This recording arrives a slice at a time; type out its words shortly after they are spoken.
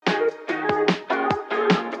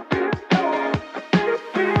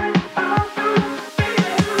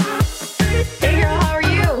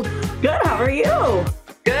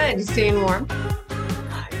staying warm?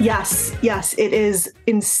 Yes, it is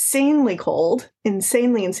insanely cold.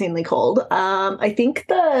 Insanely cold. I think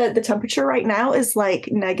the temperature right now is like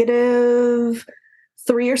 -3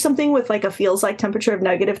 or something with like a feels like temperature of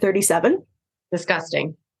 -37.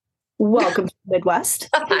 Disgusting. Welcome to the Midwest.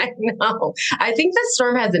 I know. I think this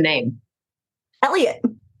storm has a name. Elliot,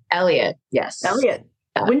 yes. Elliot.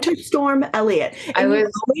 Winter Storm Elliot. And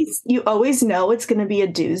you always know it's going to be a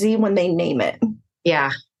doozy when they name it.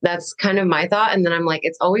 Yeah, that's kind of my thought. And then I'm like,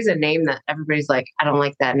 it's always a name that everybody's like, I don't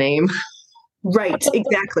like that name. Right.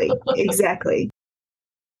 Exactly.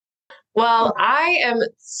 Well, I am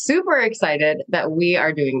super excited that we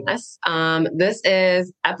are doing this. This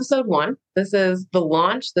is episode 1. This is the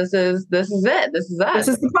launch. This is it. This is us. This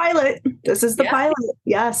is the pilot. Pilot.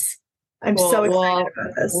 Yes. I'm so excited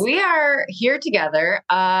about this. We are here together.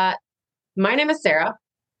 My name is Sarah.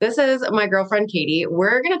 This is my girlfriend, Katie.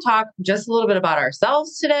 We're going to talk just a little bit about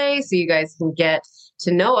ourselves today so you guys can get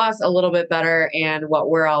to know us a little bit better and what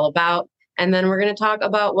we're all about. And then we're going to talk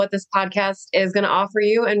about what this podcast is going to offer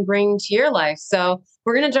you and bring to your life. So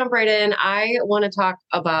we're going to jump right in. I want to talk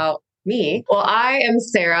about me. Well, I am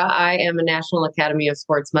Sarah. I am a National Academy of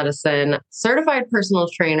Sports Medicine certified personal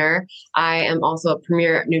trainer. I am also a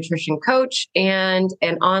premier nutrition coach and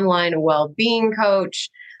an online well-being coach.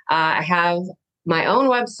 I have my own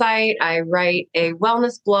website. I write a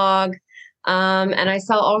wellness blog, and I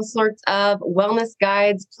sell all sorts of wellness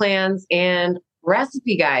guides, plans, and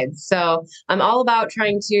recipe guides. So I'm all about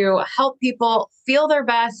trying to help people feel their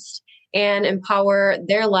best and empower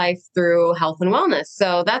their life through health and wellness.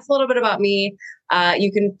 So that's a little bit about me.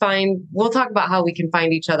 We'll talk about how we can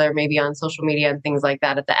find each other maybe on social media and things like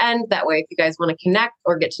that at the end. That way, if you guys want to connect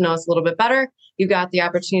or get to know us a little bit better, you've got the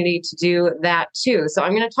opportunity to do that too. So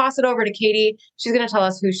I'm going to toss it over to Katie. She's going to tell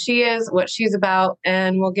us who she is, what she's about,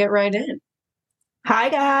 and we'll get right in. Hi,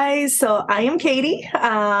 guys. So I am Katie.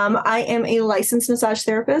 I am a licensed massage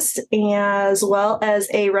therapist as well as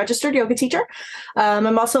a registered yoga teacher.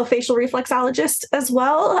 I'm also a facial reflexologist as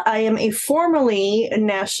well. I am a formerly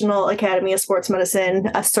National Academy of Sports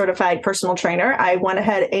Medicine a certified personal trainer. I went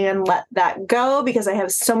ahead and let that go because I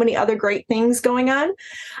have so many other great things going on.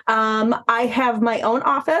 I have my own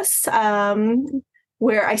office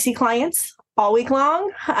where I see clients all week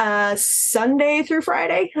long, Sunday through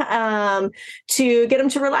Friday, to get them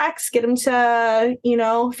to relax, get them to,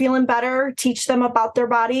 feeling better, teach them about their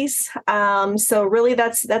bodies. So really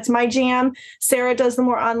that's my jam. Sarah does the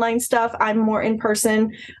more online stuff. I'm more in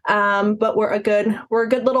person. But we're a good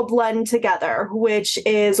little blend together, which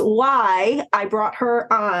is why I brought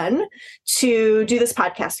her on to do this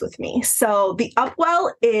podcast with me. So the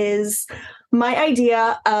Upwell is my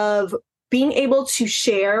idea of being able to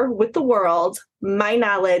share with the world my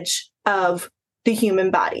knowledge of the human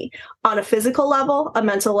body on a physical level, a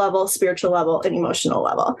mental level, spiritual level, and emotional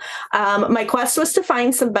level. My quest was to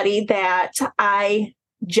find somebody that I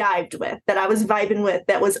jived with, that I was vibing with,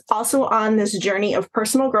 that was also on this journey of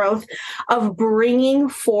personal growth, of bringing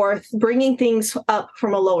things up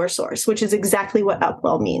from a lower source, which is exactly what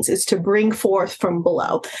Upwell means, is to bring forth from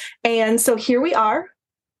below. And so here we are.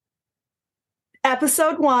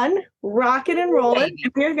 Episode 1, rocking and rolling.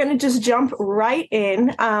 We're going to just jump right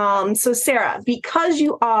in. So Sarah, because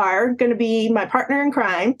you are going to be my partner in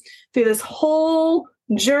crime through this whole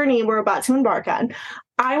journey we're about to embark on,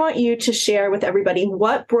 I want you to share with everybody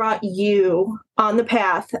what brought you on the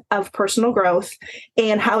path of personal growth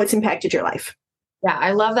and how it's impacted your life. Yeah,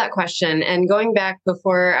 I love that question. And going back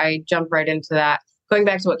before I jump right into that, going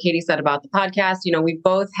back to what Katie said about the podcast, we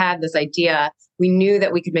both had this idea. We knew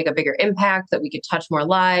that we could make a bigger impact, that we could touch more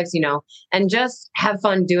lives, and just have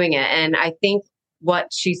fun doing it. And I think what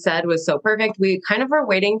she said was so perfect. We kind of were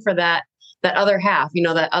waiting for that other half,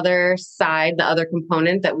 that other side, the other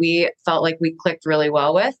component that we felt like we clicked really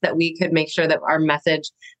well with, that we could make sure that our message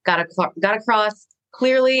got across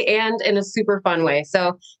clearly and in a super fun way.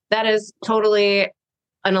 So that is totally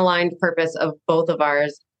an aligned purpose of both of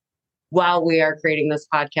ours while we are creating this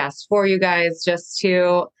podcast for you guys, just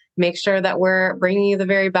to make sure that we're bringing you the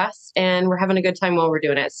very best and we're having a good time while we're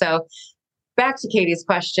doing it. So back to Katie's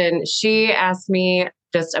question, she asked me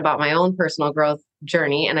just about my own personal growth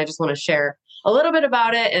journey, and I just want to share a little bit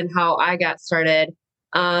about it and how I got started.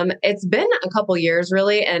 It's been a couple years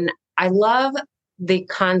really, and I love the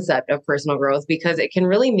concept of personal growth because it can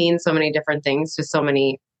really mean so many different things to so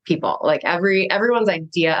many people. Like everyone's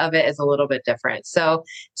idea of it is a little bit different. So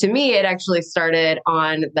to me, it actually started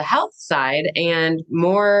on the health side and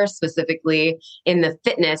more specifically in the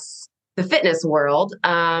fitness world.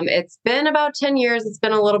 It's been about 10 years. It's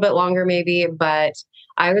been a little bit longer maybe, but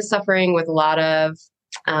I was suffering with a lot of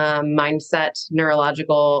mindset,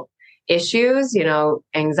 neurological issues,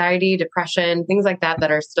 anxiety, depression, things like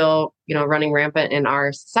that are still, running rampant in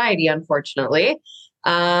our society, unfortunately.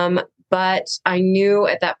 But I knew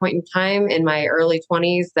at that point in time in my early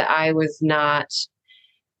 20s that I was not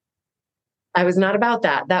about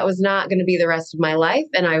that. That was not going to be the rest of my life.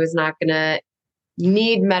 And I was not going to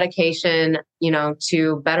need medication,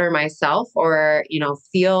 to better myself or,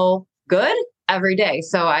 feel good every day.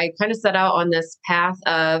 So I kind of set out on this path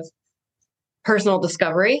of personal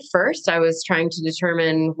discovery. First, I was trying to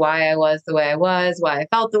determine why I was the way I was, why I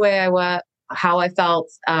felt the way I was, how I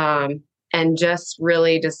felt, and just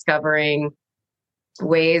really discovering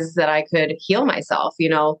ways that I could heal myself,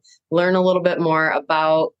 learn a little bit more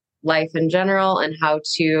about life in general and how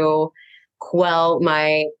to quell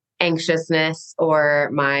my anxiousness or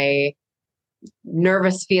my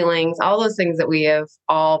nervous feelings, all those things that we have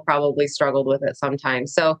all probably struggled with at some time.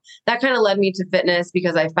 So that kind of led me to fitness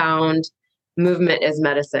because I found movement is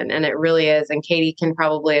medicine, and it really is. And Katie can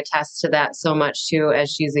probably attest to that so much too,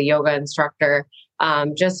 as she's a yoga instructor.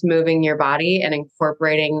 Just moving your body and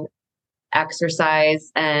incorporating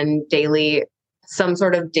exercise and some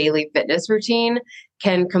sort of daily fitness routine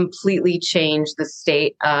can completely change the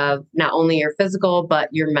state of not only your physical, but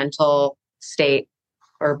your mental state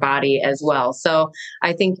or body as well. So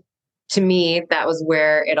I think to me, that was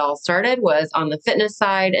where it all started, was on the fitness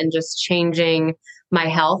side and just changing my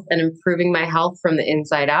health and improving my health from the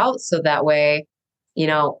inside out. So that way,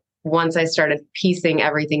 once I started piecing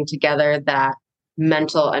everything together, that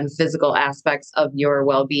mental and physical aspects of your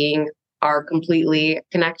well-being are completely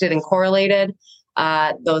connected and correlated.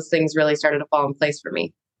 Those things really started to fall in place for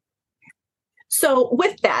me. So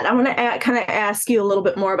with that, I want to kind of ask you a little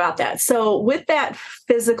bit more about that. So with that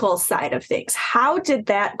physical side of things, how did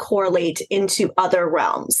that correlate into other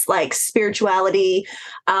realms like spirituality?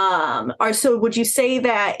 Or so would you say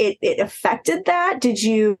that it affected that? Did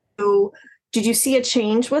you see a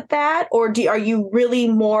change with that? Or are you really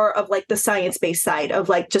more of like the science-based side of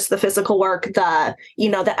like just the physical work, the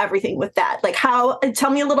everything with that? Like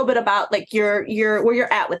tell me a little bit about like where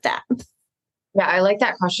you're at with that. Yeah, I like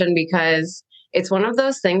that question because it's one of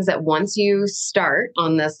those things that once you start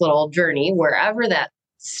on this little journey, wherever that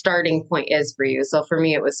starting point is for you. So for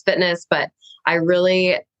me, it was fitness, but I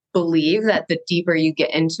really believe that the deeper you get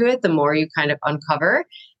into it, the more you kind of uncover,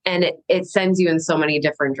 and it sends you in so many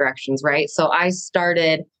different directions, right? So I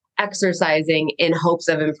started exercising in hopes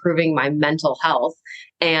of improving my mental health.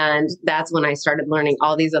 And that's when I started learning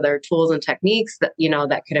all these other tools and techniques that,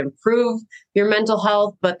 that could improve your mental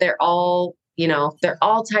health, but they're all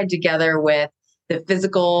tied together with the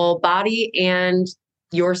physical body and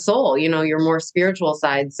your soul, your more spiritual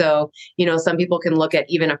side. So, some people can look at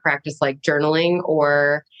even a practice like journaling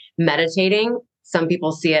or meditating. Some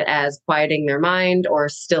people see it as quieting their mind or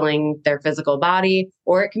stilling their physical body,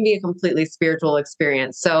 or it can be a completely spiritual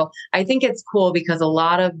experience. So I think it's cool because a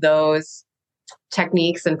lot of those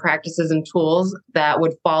techniques and practices and tools that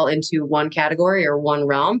would fall into one category or one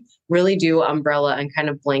realm really do umbrella and kind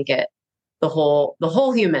of blanket the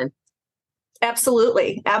whole human.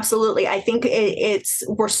 Absolutely. Absolutely. I think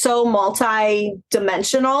we're so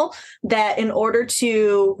multi-dimensional that in order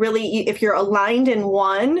to really, if you're aligned in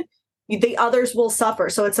one, the others will suffer.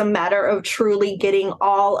 So it's a matter of truly getting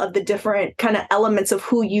all of the different kind of elements of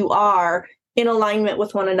who you are in alignment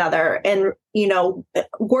with one another and,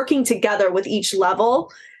 working together with each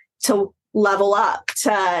level to level up,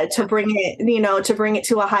 to bring it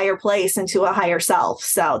to a higher place and to a higher self.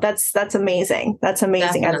 So that's amazing. That's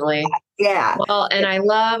amazing. Definitely. Yeah. Well, and I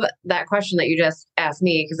love that question that you just asked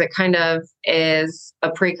me because it kind of is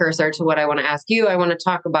a precursor to what I want to ask you. I want to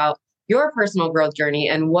talk about your personal growth journey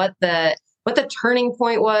and what the turning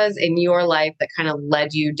point was in your life that kind of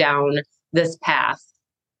led you down this path.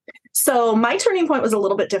 So my turning point was a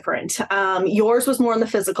little bit different. Yours was more on the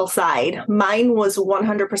physical side. Mine was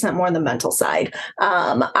 100% more on the mental side.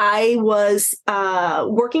 I was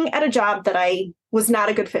working at a job that was not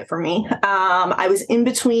a good fit for me. I was in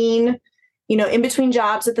between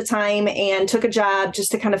jobs at the time and took a job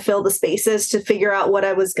just to kind of fill the spaces to figure out what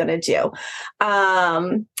I was going to do.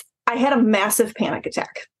 I had a massive panic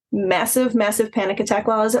attack, massive panic attack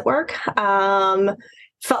while I was at work.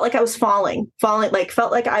 Felt like I was falling, felt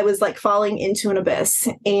like I was like falling into an abyss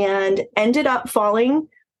and ended up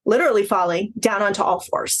literally falling down onto all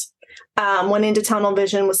fours. Went into tunnel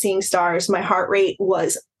vision, was seeing stars. My heart rate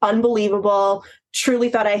was unbelievable. Truly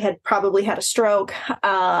thought I had probably had a stroke.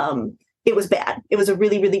 it was bad. It was a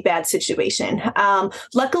really, really bad situation.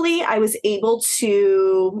 Luckily, I was able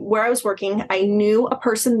to, where I was working, I knew a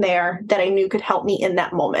person there that I knew could help me in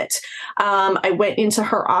that moment. I went into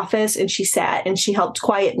her office and she sat and she helped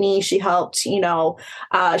quiet me. She helped, she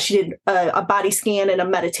did a body scan and a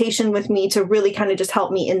meditation with me to really kind of just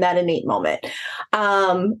help me in that innate moment.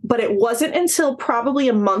 But it wasn't until probably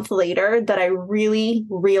a month later that I really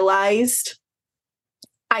realized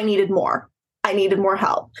I needed more. I needed more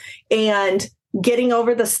help. And getting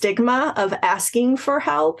over the stigma of asking for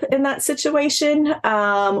help in that situation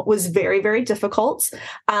was very, very difficult.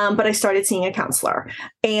 But I started seeing a counselor,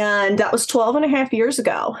 and that was 12 and a half years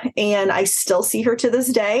ago. And I still see her to this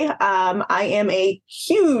day. I am a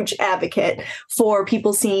huge advocate for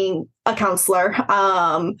people seeing a counselor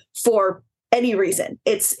for any reason.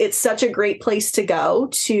 It's such a great place to go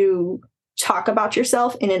to talk about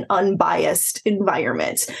yourself in an unbiased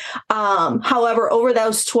environment. However, over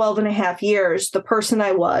those 12 and a half years, the person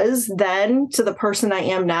I was then to the person I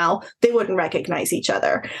am now, they wouldn't recognize each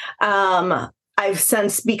other. I've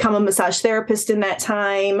since become a massage therapist in that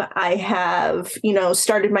time. I have,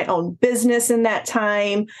 started my own business in that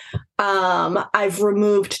time. I've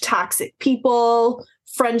removed toxic people,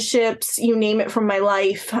 friendships, you name it, from my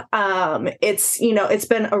life. It's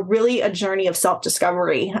been a journey of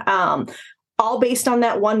self-discovery, all based on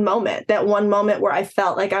that one moment where I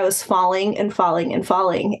felt like I was falling and falling and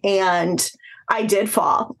falling. And I did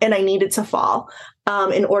fall, and I needed to fall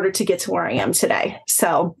in order to get to where I am today.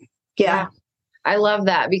 So, yeah. I love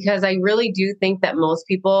that, because I really do think that most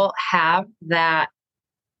people have that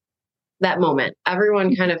moment.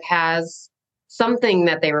 Everyone kind of has something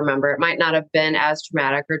that they remember. It might not have been as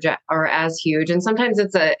traumatic or as huge. And sometimes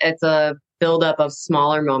it's a buildup of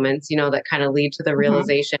smaller moments, that kind of lead to the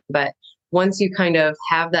realization. But once you kind of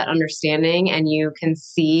have that understanding and you can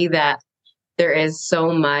see that there is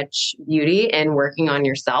so much beauty in working on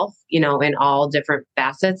yourself, in all different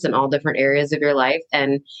facets and all different areas of your life,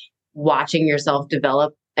 and watching yourself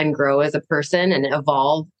develop and grow as a person and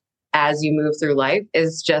evolve as you move through life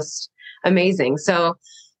is just amazing. So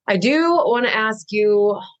I do want to ask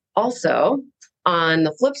you also, on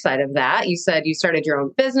the flip side of that, you said you started your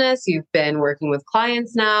own business. You've been working with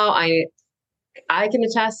clients now. I can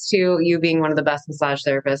attest to you being one of the best massage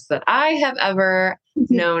therapists that I have ever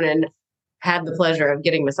known and had the pleasure of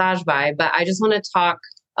getting massaged by. But I just want to talk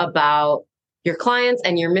about your clients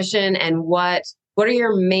and your mission, and what are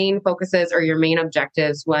your main focuses or your main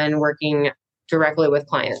objectives when working directly with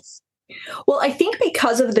clients? Well, I think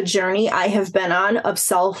because of the journey I have been on of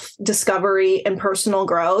self-discovery and personal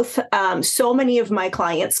growth, so many of my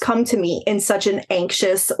clients come to me in such an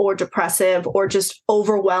anxious or depressive or just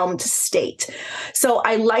overwhelmed state. So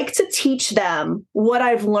I like to teach them what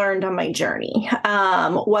I've learned on my journey,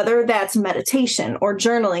 whether that's meditation or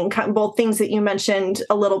journaling, both things that you mentioned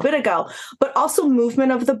a little bit ago, but also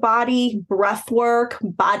movement of the body, breath work,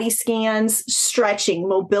 body scans, stretching,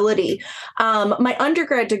 mobility. My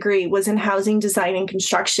undergrad degree was in housing design and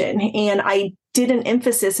construction, and I did an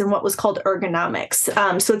emphasis in what was called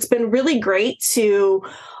ergonomics. So it's been really great to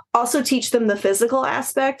also teach them the physical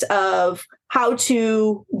aspect of how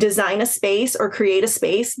to design a space or create a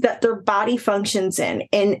space that their body functions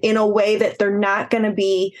in a way that they're not going to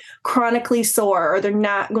be chronically sore, or they're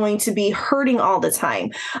not going to be hurting all the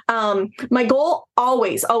time. My goal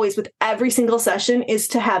always with every single session is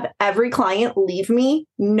to have every client leave me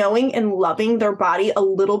knowing and loving their body a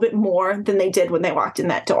little bit more than they did when they walked in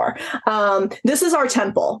that door. This is our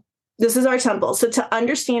temple. So to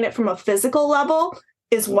understand it from a physical level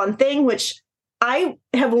is one thing, which I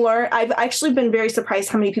have learned. I've actually been very surprised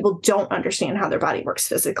how many people don't understand how their body works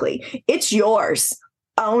physically. It's yours.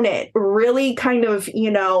 Own it. Really kind of,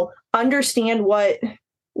 understand what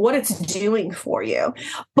it's doing for you.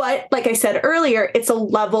 But like I said earlier, it's a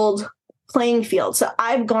leveled playing field. So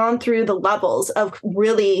I've gone through the levels of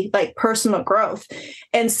really like personal growth.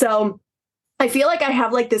 And so I feel like I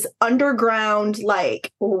have like this underground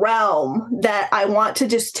like realm that I want to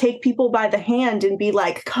just take people by the hand and be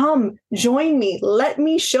like, come join me. Let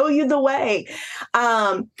me show you the way.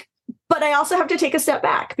 But I also have to take a step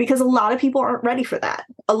back, because a lot of people aren't ready for that.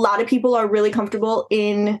 A lot of people are really comfortable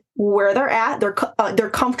in where they're at. They're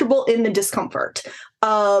comfortable in the discomfort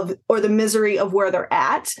or the misery of where they're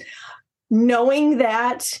at, knowing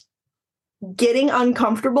that getting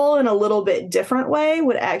uncomfortable in a little bit different way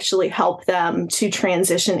would actually help them to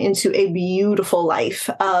transition into a beautiful life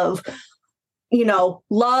of,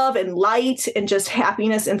 love and light and just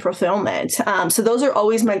happiness and fulfillment. So those are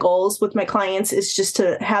always my goals with my clients, is just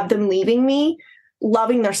to have them leaving me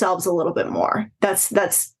loving themselves a little bit more.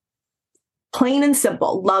 That's plain and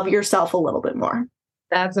simple. Love yourself a little bit more.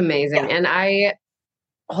 That's amazing. Yeah. And I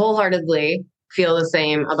wholeheartedly feel the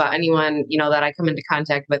same about anyone, that I come into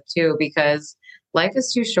contact with too, because life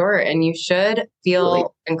is too short and you should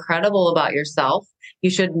feel incredible about yourself. You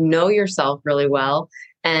should know yourself really well.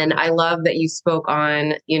 And I love that you spoke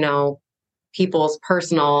on, people's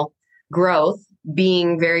personal growth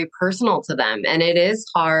being very personal to them. And it is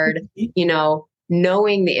hard,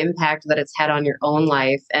 knowing the impact that it's had on your own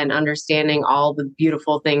life and understanding all the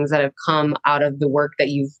beautiful things that have come out of the work that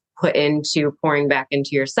you've put into pouring back into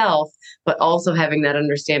yourself, but also having that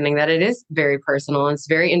understanding that it is very personal and it's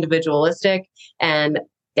very individualistic and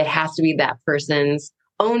it has to be that person's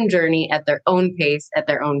own journey at their own pace, at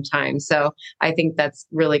their own time. So I think that's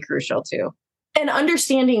really crucial too. And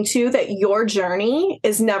understanding too that your journey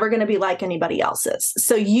is never going to be like anybody else's.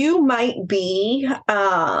 So you might be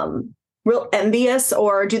real envious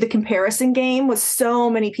or do the comparison game with so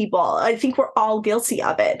many people. I think we're all guilty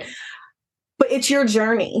of it. But it's your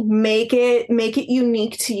journey. Make it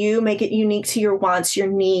unique to you. Make it unique to your wants, your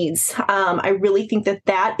needs. I really think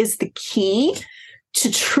that is the key to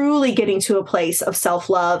truly getting to a place of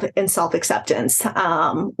self-love and self-acceptance,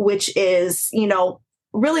 which is,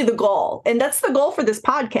 really the goal. And that's the goal for this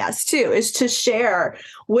podcast too, is to share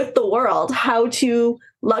with the world how to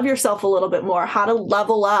love yourself a little bit more, how to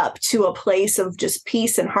level up to a place of just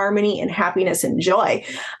peace and harmony and happiness and joy.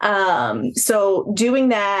 So doing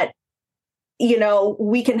that,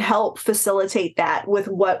 we can help facilitate that with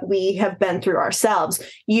what we have been through ourselves.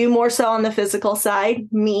 You more so on the physical side,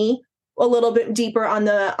 me a little bit deeper on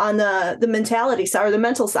the mentality side or the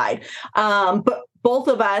mental side. But both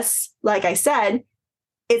of us, like I said,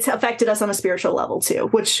 it's affected us on a spiritual level too,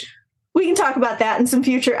 which we can talk about that in some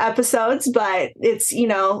future episodes, but it's,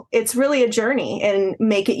 it's really a journey and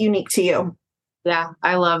make it unique to you. Yeah,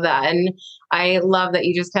 I love that. And I love that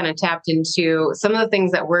you just kind of tapped into some of the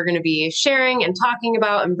things that we're going to be sharing and talking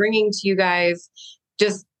about and bringing to you guys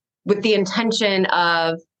just with the intention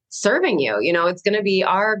of serving you. It's going to be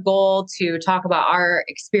our goal to talk about our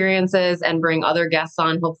experiences and bring other guests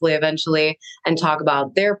on, hopefully eventually, and talk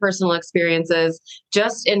about their personal experiences,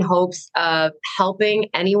 just in hopes of helping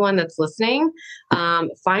anyone that's listening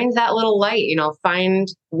find that little light, find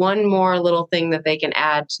one more little thing that they can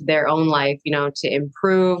add to their own life, to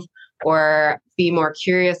improve or be more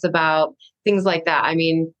curious about. Things like that. I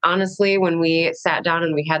mean, honestly, when we sat down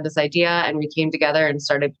and we had this idea and we came together and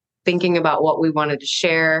started thinking about what we wanted to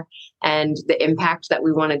share and the impact that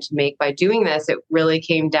we wanted to make by doing this, it really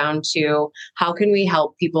came down to how can we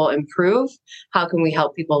help people improve? How can we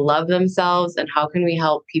help people love themselves? And how can we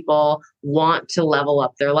help people want to level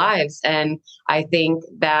up their lives? And I think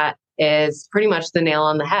that is pretty much the nail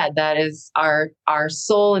on the head. That is our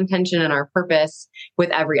sole intention and our purpose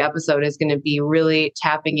with every episode is going to be really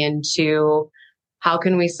tapping into how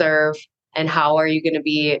can we serve and how are you going to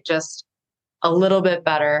be just a little bit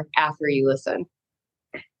better after you listen.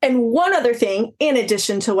 And one other thing, in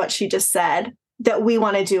addition to what she just said, that we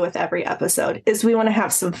want to do with every episode is we want to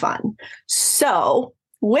have some fun. So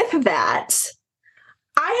with that,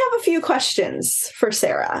 I have a few questions for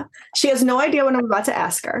Sarah. She has no idea what I'm about to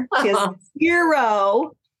ask her. She has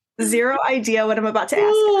zero idea what I'm about to ask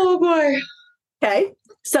her. Oh boy. Okay.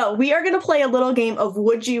 So we are going to play a little game of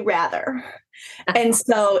Would You Rather. And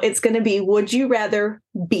so it's going to be, would you rather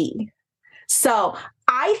be? So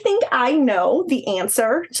I think I know the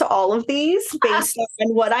answer to all of these based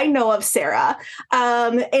on what I know of Sarah.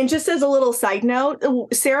 And just as a little side note,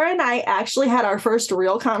 Sarah and I actually had our first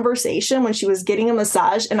real conversation when she was getting a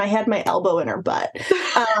massage and I had my elbow in her butt,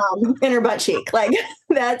 in her butt cheek. Like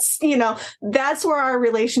that's where our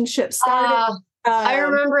relationship started. I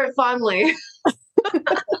remember it fondly.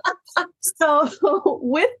 So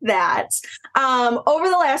with that, over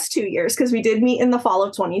the last 2 years, because we did meet in the fall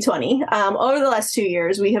of 2020, over the last 2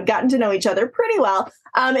 years, we have gotten to know each other pretty well.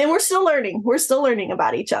 And we're still learning. We're still learning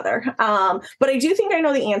about each other. But I do think I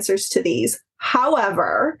know the answers to these.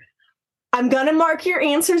 However, I'm going to mark your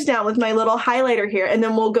answers down with my little highlighter here, and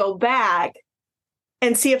then we'll go back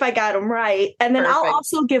and see if I got them right. And then Perfect. I'll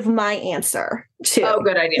also give my answer too. Oh,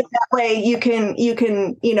 good idea. So that way you can,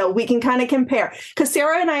 we can kind of compare, because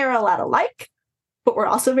Sarah and I are a lot alike, but we're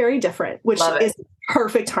also very different, which is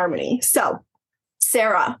perfect harmony. So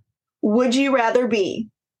Sarah, would you rather be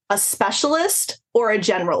a specialist or a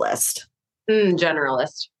generalist?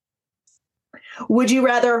 Generalist. Would you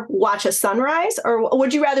rather watch a sunrise, or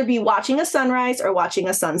would you rather be watching a sunrise or watching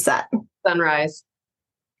a sunset? Sunrise.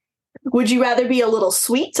 Would you rather be a little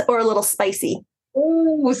sweet or a little spicy?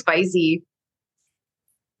 Ooh, spicy.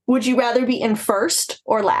 Would you rather be in first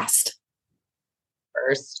or last?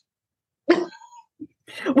 First.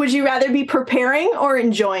 Would you rather be preparing or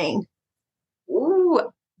enjoying? Ooh,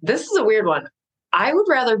 This is a weird one. I would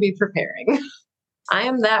rather be preparing. I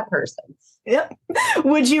am that person. Yep.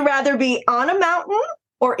 Would you rather be on a mountain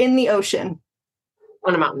or in the ocean?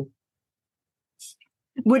 On a mountain.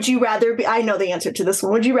 Would you rather be, I know the answer to this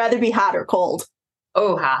one. Would you rather be hot or cold?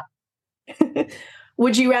 Oh, hot.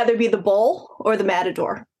 Would you rather be the bull or the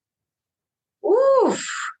matador? Oof.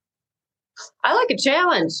 I like a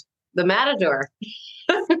challenge. The matador.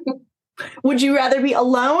 Would you rather be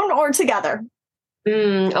alone or together?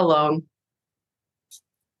 Alone.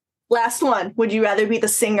 Last one. Would you rather be the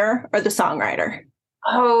singer or the songwriter?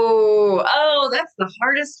 Oh, that's the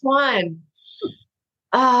hardest one.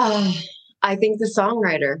 I think the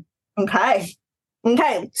songwriter. Okay.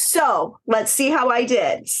 So let's see how I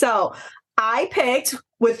did. So I picked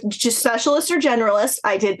with just specialist or generalist.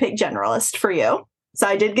 I did pick generalist for you. So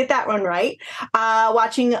I did get that one right.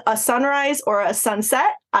 Watching a sunrise or a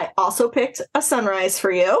sunset, I also picked a sunrise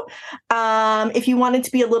for you. If you wanted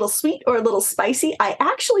to be a little sweet or a little spicy, I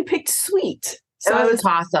actually picked sweet. So it was a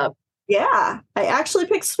toss-up. Yeah, I actually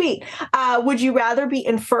picked sweet. Would you rather be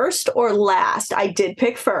in first or last? I did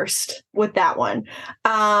pick first with that one.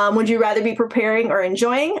 Would you rather be preparing or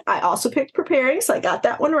enjoying? I also picked preparing, so I got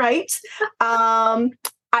that one right. I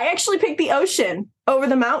actually picked the ocean over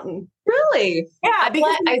the mountain. Really? Yeah.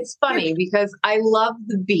 It's funny because I love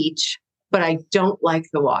the beach, but I don't like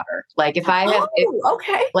the water. Like if I have,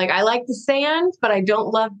 okay. Like I like the sand, but I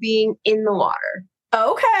don't love being in the water.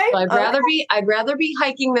 Okay. So I'd rather be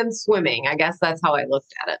hiking than swimming. I guess that's how I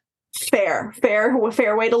looked at it. Fair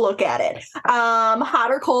way to look at it. Hot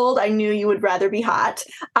or cold? I knew you would rather be hot.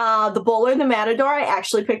 The bull or the matador? I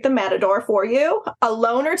actually picked the matador for you.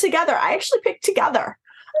 Alone or together? I actually picked together.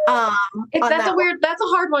 That's a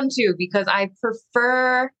hard one too, because I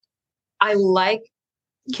like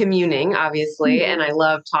communing, obviously, and I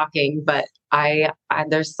love talking, but I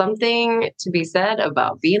there's something to be said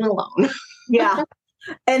about being alone. Yeah.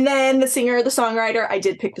 And then the singer or the songwriter, I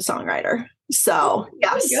did pick the songwriter. So,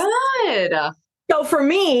 yes. Good. So for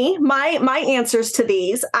me, my answers to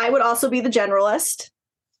these, I would also be the generalist.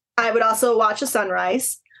 I would also watch a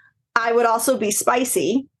sunrise. I would also be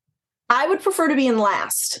spicy. I would prefer to be in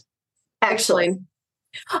last, actually.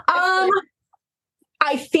 I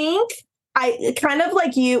think I kind of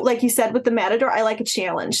like you said with the matador, I like a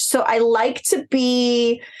challenge. So I like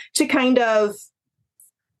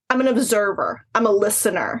I'm an observer. I'm a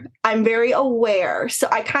listener. I'm very aware. So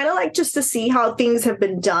I kind of like just to see how things have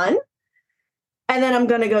been done. And then I'm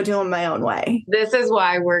going to go do them my own way. This is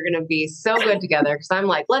why we're going to be so good together. Because I'm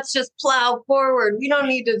like, let's just plow forward. We don't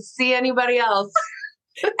need to see anybody else.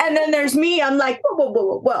 And then there's me. I'm like,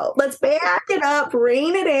 whoa. Let's back it up,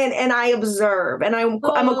 rein it in. And I observe. And I'm a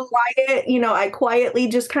quiet, I quietly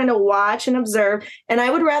just kind of watch and observe. And I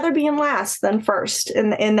would rather be in last than first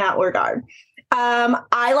in that regard.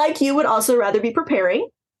 I, like you, would also rather be preparing.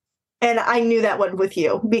 And I knew that one with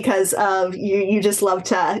you because of you just love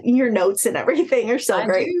your notes and everything are so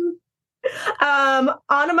great. On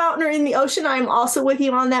a mountain or in the ocean, I'm also with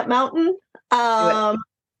you on that mountain.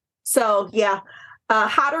 So yeah,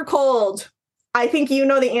 hot or cold? I think you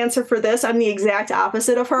know the answer for this. I'm the exact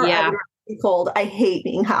opposite of her. Yeah. I would rather be cold. I hate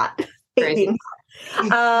being hot.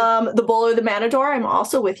 The bull or the matador, I'm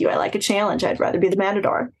also with you. I like a challenge. I'd rather be the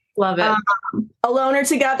matador. Love it. Alone or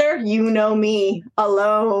together? You know me.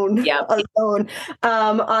 Alone. Yep. Alone.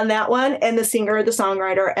 On that one. And the singer or the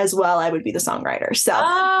songwriter as well. I would be the songwriter. So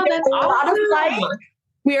that's awesome.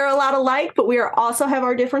 We are a lot alike, but we also have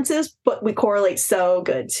our differences, but we correlate so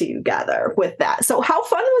good together with that. So how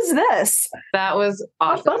fun was this? That was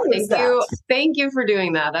awesome. Thank you for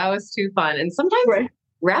doing that. That was too fun. And sometimes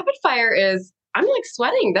rapid fire I'm like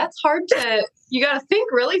sweating. That's hard you got to think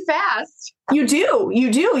really fast. You do.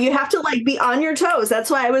 You have to like be on your toes. That's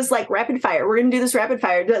why I was like rapid fire. We're going to do this rapid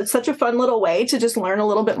fire. It's such a fun little way to just learn a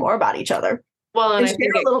little bit more about each other. Well, and I share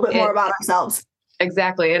a little bit more about ourselves.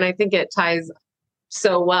 Exactly. And I think it ties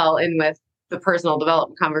so well in with the personal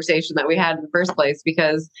development conversation that we had in the first place,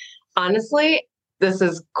 because honestly, this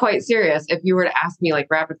is quite serious. If you were to ask me like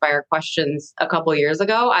rapid fire questions a couple years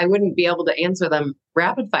ago, I wouldn't be able to answer them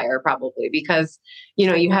rapid fire probably because,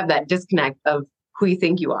 you have that disconnect of who you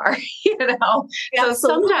think you are, So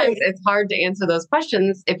sometimes it's hard to answer those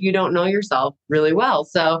questions if you don't know yourself really well.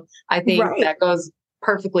 So I think that goes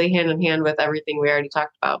perfectly hand in hand with everything we already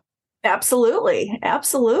talked about. Absolutely.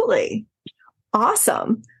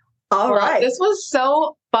 Awesome. All right. This was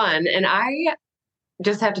so fun. And I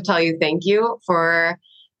just have to tell you, thank you for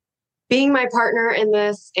being my partner in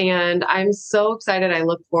this. And I'm so excited. I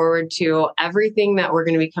look forward to everything that we're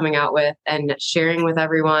going to be coming out with and sharing with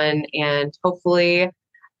everyone. And hopefully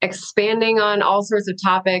expanding on all sorts of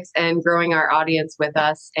topics and growing our audience with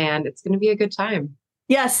us. And it's going to be a good time.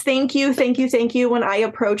 Yes. Thank you. Thank you. Thank you. When I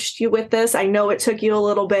approached you with this, I know it took you a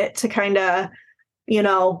little bit to kind of,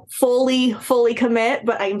 fully commit,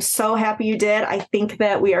 but I'm so happy you did. I think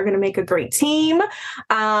that we are going to make a great team.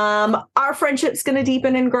 Our friendship's going to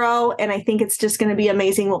deepen and grow. And I think it's just going to be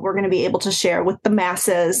amazing what we're going to be able to share with the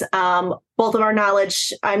masses. Both of our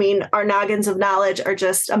knowledge, our noggins of knowledge are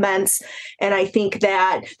just immense. And I think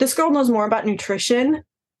that this girl knows more about nutrition.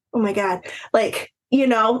 Oh my God.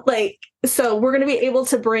 So we're going to be able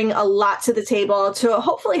to bring a lot to the table to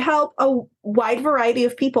hopefully help a wide variety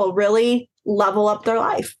of people really level up their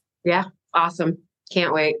life. Yeah. Awesome.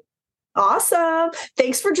 Can't wait. Awesome.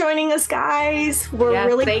 Thanks for joining us, guys. We're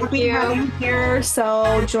really happy to have you here.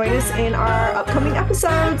 So join us in our upcoming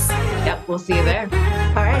episodes. Yep. We'll see you there.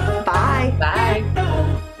 All right. Bye. Bye.